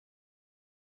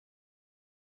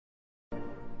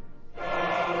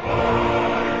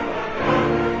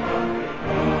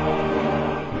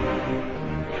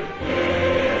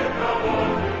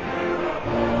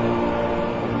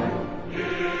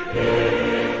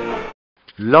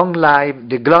Long live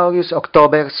the glorious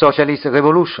October Socialist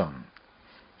Revolution!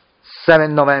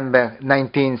 7 November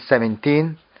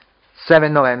 1917,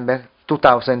 7 November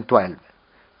 2012.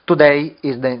 Today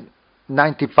is the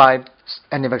 95th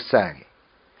anniversary.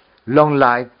 Long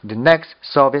live the next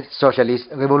Soviet Socialist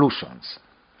revolutions!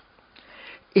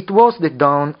 It was the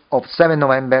dawn of 7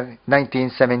 November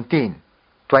 1917,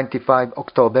 25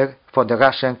 October for the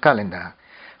Russian calendar,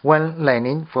 when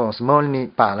Lenin from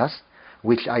Smolny Palace,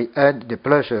 which I had the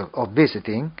pleasure of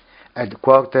visiting,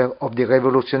 headquarter of the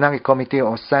Revolutionary Committee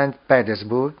of St.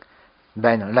 Petersburg,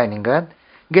 then Leningrad,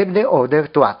 gave the order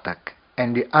to attack,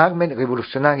 and the armed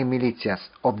revolutionary militias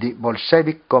of the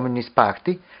Bolshevik Communist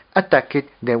Party attacked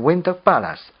the Winter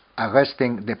Palace,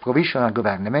 arresting the provisional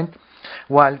government,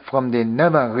 while from the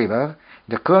Neva River,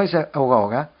 the cruiser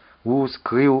Aurora, whose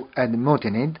crew had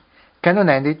mutinied,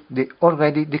 cannonaded the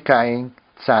already decaying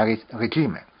tsarist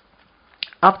regime.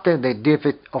 After the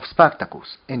defeat of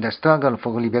Spartacus in the struggle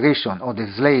for liberation of the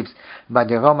slaves by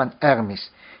the Roman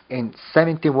armies in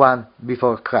 71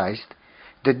 before Christ,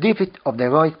 the defeat of the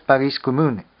heroic Paris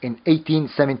Commune in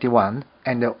 1871,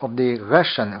 and of the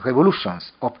Russian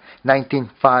revolutions of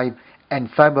 1905 and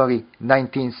February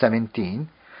 1917,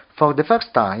 for the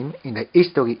first time in the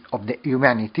history of the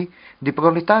humanity, the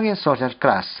proletarian social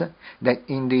class that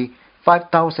in the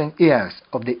 5,000 years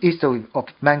of the history of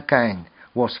mankind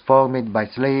was formed by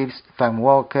slaves, farm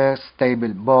workers,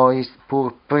 stable boys,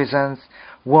 poor peasants,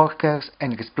 workers,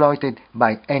 and exploited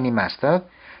by any master,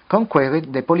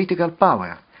 conquered the political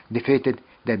power, defeated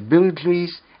the bourgeois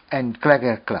and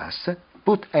clerical class,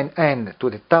 put an end to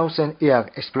the 1,000-year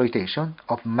exploitation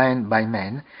of man by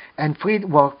man, and freed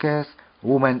workers,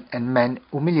 women, and men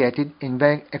humiliated in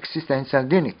their existential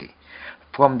dignity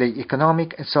from the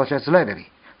economic and social slavery,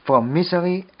 from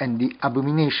misery and the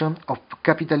abomination of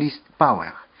capitalist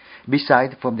power,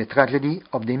 beside from the tragedy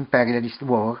of the imperialist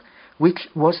war, which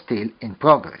was still in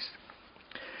progress.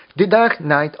 The dark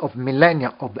night of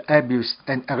millennia of abuse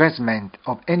and harassment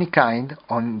of any kind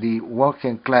on the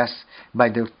working class by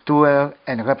the cruel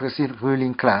and repressive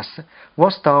ruling class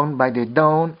was torn by the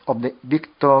dawn of the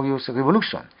victorious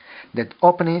revolution that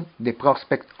opened the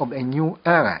prospect of a new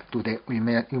era to the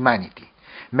humanity,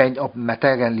 made of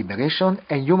material liberation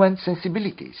and human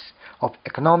sensibilities, of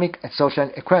economic and social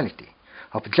equality,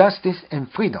 of justice and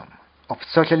freedom, of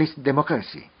socialist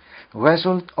democracy,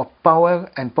 result of power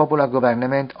and popular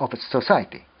government of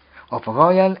society, of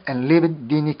royal and lived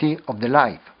dignity of the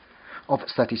life, of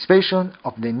satisfaction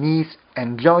of the needs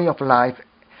and joy of life,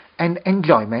 and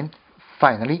enjoyment,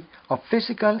 finally, of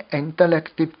physical and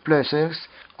intellectual pleasures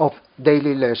of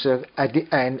daily leisure at the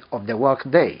end of the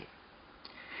work-day.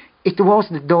 It was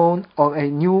the dawn of a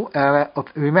new era of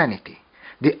humanity,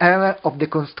 the era of the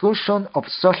construction of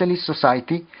socialist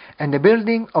society and the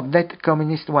building of that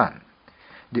communist one,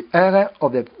 the era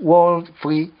of the world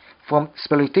free from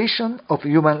exploitation of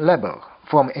human labor,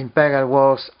 from imperial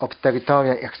wars of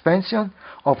territorial expansion,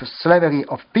 of slavery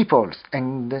of peoples,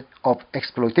 and of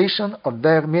exploitation of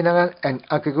their mineral and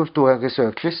agricultural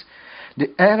resources, the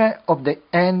era of the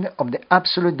end of the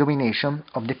absolute domination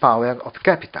of the power of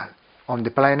capital on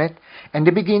the planet, and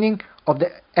the beginning of the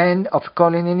end of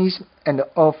colonialism and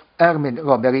of armed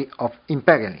robbery of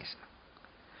imperialism.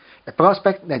 A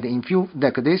prospect that in few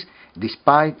decades,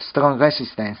 despite strong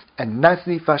resistance and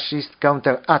Nazi-fascist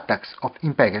counter-attacks of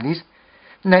imperialism,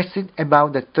 nested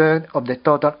about a third of the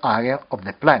total area of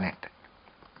the planet.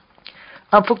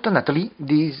 Unfortunately,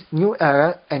 this new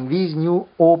era and this new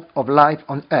hope of life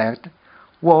on Earth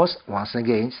was once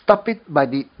again stopped by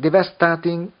the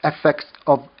devastating effects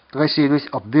of residues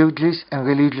of bourgeois and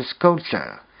religious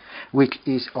culture, which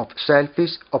is of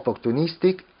selfish,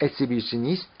 opportunistic,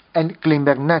 exhibitionist, and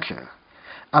climber nature,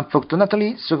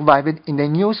 unfortunately survived in the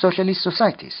new socialist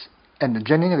societies, and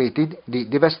generated the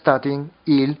devastating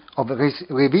ill of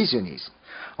revisionism,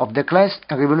 of the class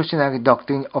and revolutionary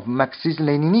doctrine of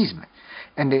Marxism-Leninism,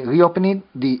 and reopened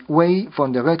the way for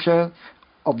the return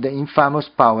of the infamous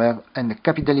power and the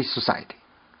capitalist society.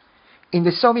 In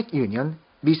the Soviet Union,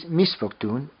 this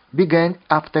misfortune began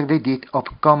after the death of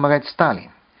Comrade Stalin,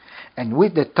 and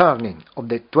with the turning of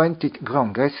the 20th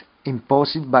Congress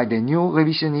imposed by the new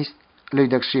revisionist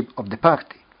leadership of the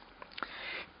party.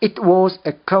 It was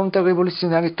a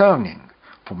counter-revolutionary turning,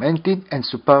 fomented and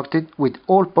supported with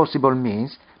all possible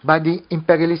means by the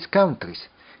imperialist countries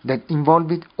that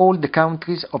involved all the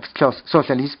countries of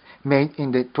socialism made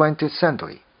in the 20th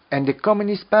century, and the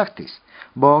communist parties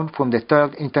born from the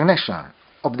Third International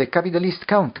of the capitalist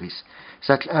countries,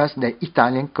 such as the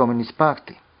Italian Communist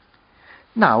Party.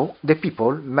 Now, the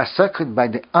people, massacred by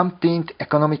the umpteenth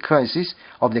economic crisis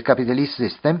of the capitalist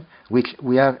system, which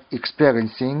we are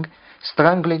experiencing,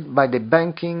 strangled by the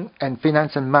banking and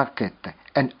financial market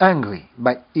and angry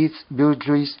by its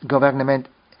bourgeois government,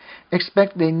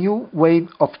 expect the new wave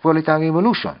of proletarian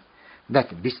revolution that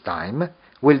this time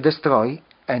will destroy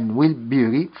and will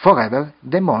bury forever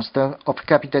the monster of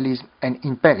capitalism and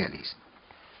imperialism.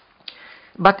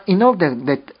 But in order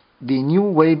that the new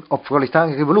wave of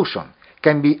proletarian revolution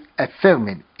can be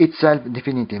affirmed itself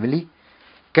definitively,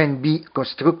 can be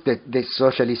constructed the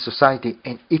socialist society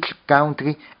in each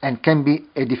country, and can be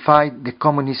edified the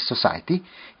communist society,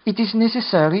 it is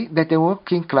necessary that the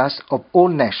working class of all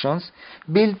nations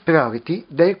build priority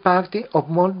their party of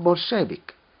more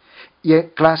Bolshevik,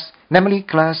 namely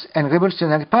class and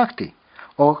revolutionary party,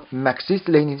 or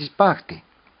Marxist-Leninist party,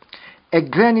 a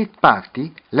granite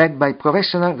party led by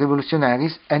professional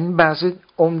revolutionaries and based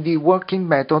on the working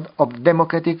method of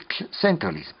democratic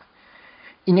centralism.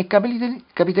 In a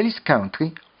capitalist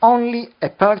country, only a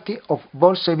party of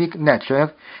Bolshevik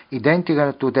nature,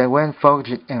 identical to the one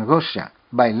forged in Russia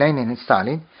by Lenin and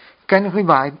Stalin, can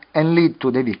revive and lead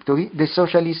to the victory the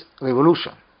socialist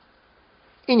revolution.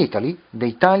 In Italy, the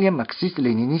Italian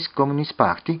Marxist-Leninist Communist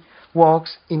Party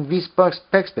works in this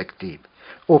perspective,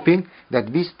 hoping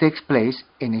that this takes place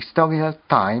in historical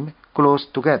time close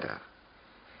together.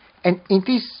 And it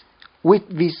is with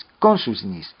this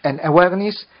consciousness and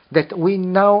awareness that we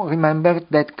now remember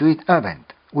that great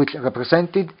event, which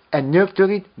represented and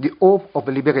nurtured the hope of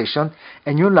liberation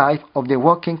and new life of the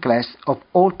working class of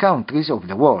all countries of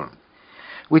the world.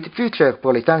 With future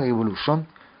proletarian revolution,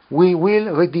 we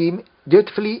will redeem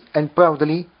dutifully and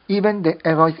proudly even the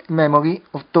heroic memory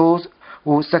of those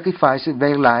who sacrificed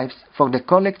their lives for the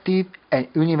collective and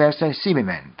universal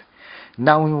achievement,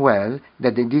 knowing well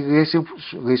that the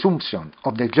resumption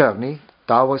of the journey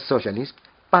towards socialism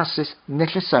passes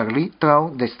necessarily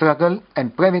through the struggle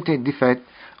and preventive defeat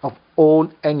of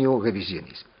old and new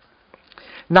revisionism.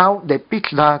 Now the pitch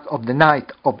dark of the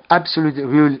night of absolute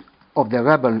rule of the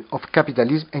rebel of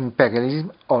capitalism and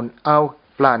imperialism on our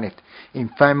planet,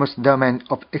 infamous domain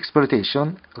of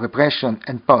exploitation, repression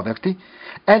and poverty,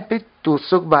 helped to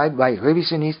survive by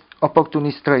revisionist,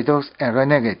 opportunist traitors and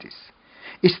renegades.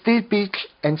 It still pitch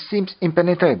and seems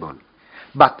impenetrable,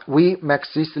 but we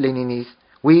Marxist-Leninists,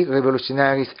 we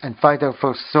revolutionaries and fighters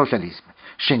for socialism,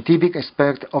 scientific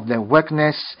experts of the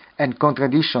weakness and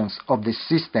contradictions of the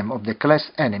system of the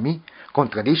class enemy,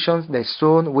 contradictions that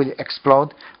soon will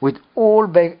explode with all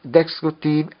the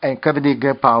destructive and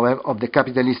cavalier power of the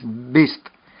capitalist beast,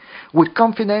 with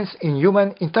confidence in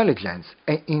human intelligence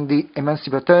and in the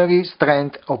emancipatory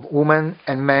strength of women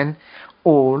and men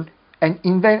all, and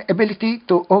in their ability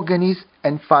to organize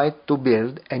and fight to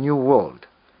build a new world.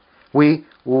 We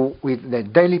who, with the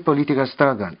daily political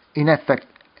struggle, in effect,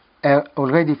 are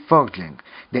already forging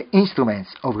the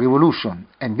instruments of revolution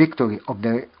and victory of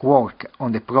the work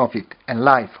on the profit and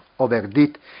life over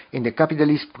death in the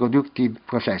capitalist productive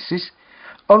processes,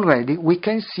 already we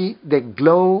can see the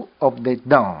glow of the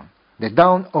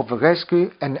dawn of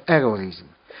rescue and heroism,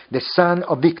 the sun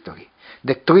of victory,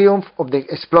 the triumph of the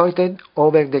exploited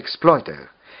over the exploiter,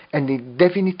 and the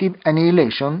definitive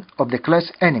annihilation of the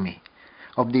class enemy,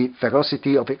 of the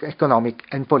ferocity of economic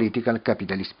and political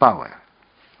capitalist power.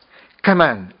 Come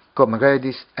on,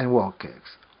 comrades and workers,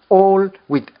 all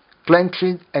with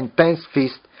clenched and tense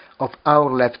fist of our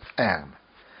left arm.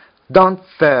 Don't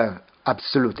fear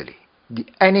absolutely. The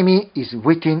enemy is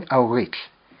within our reach.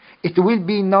 It will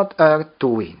be not hard to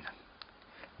win.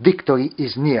 Victory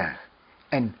is near,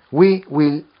 and we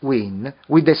will win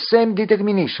with the same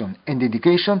determination and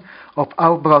dedication of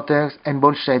our brothers and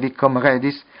Bolshevik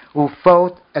comrades who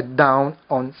fought at dawn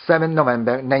on 7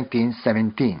 November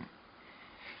 1917.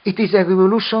 It is a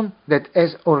revolution that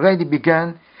has already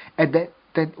begun and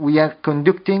that we are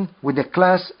conducting with the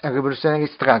class and revolutionary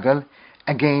struggle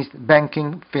against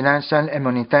banking, financial and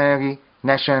monetary,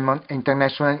 national and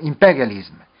international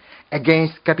imperialism,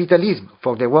 against capitalism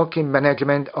for the working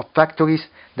management of factories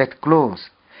that close,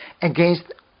 against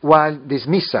wild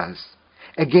dismissals,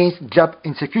 against job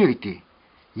insecurity,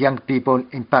 young people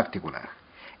in particular,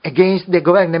 against the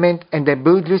government and the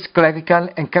bourgeois clerical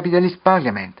and capitalist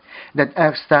parliament that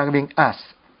are starving us,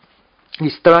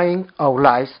 destroying our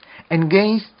lives, and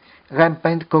against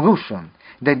rampant corruption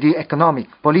that the economic,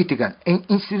 political, and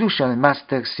institutional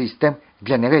master system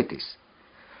generates.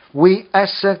 We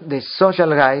assert the social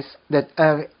rights that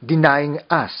are denying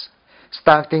us,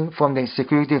 starting from the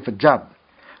security of a job,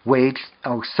 wage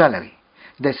or salary,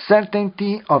 the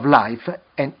certainty of life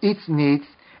and its needs,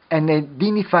 and a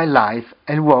dignified life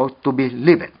and work to be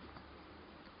lived.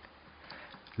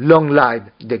 Long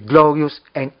live the glorious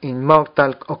and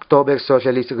immortal October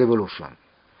Socialist Revolution.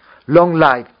 Long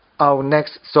live our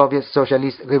next Soviet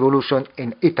Socialist revolution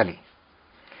in Italy.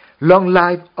 Long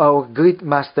live our great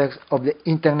masters of the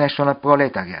international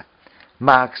proletariat,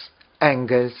 Marx,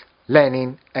 Engels,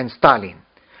 Lenin and Stalin,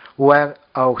 who were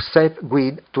our safe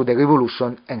guide to the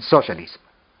revolution and socialism.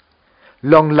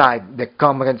 Long live the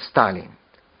comrade Stalin,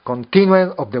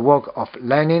 continuer of the work of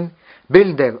Lenin,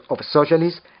 builder of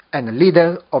socialism and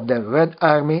leader of the Red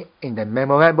Army in the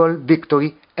memorable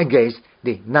victory against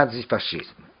the Nazi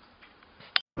fascism.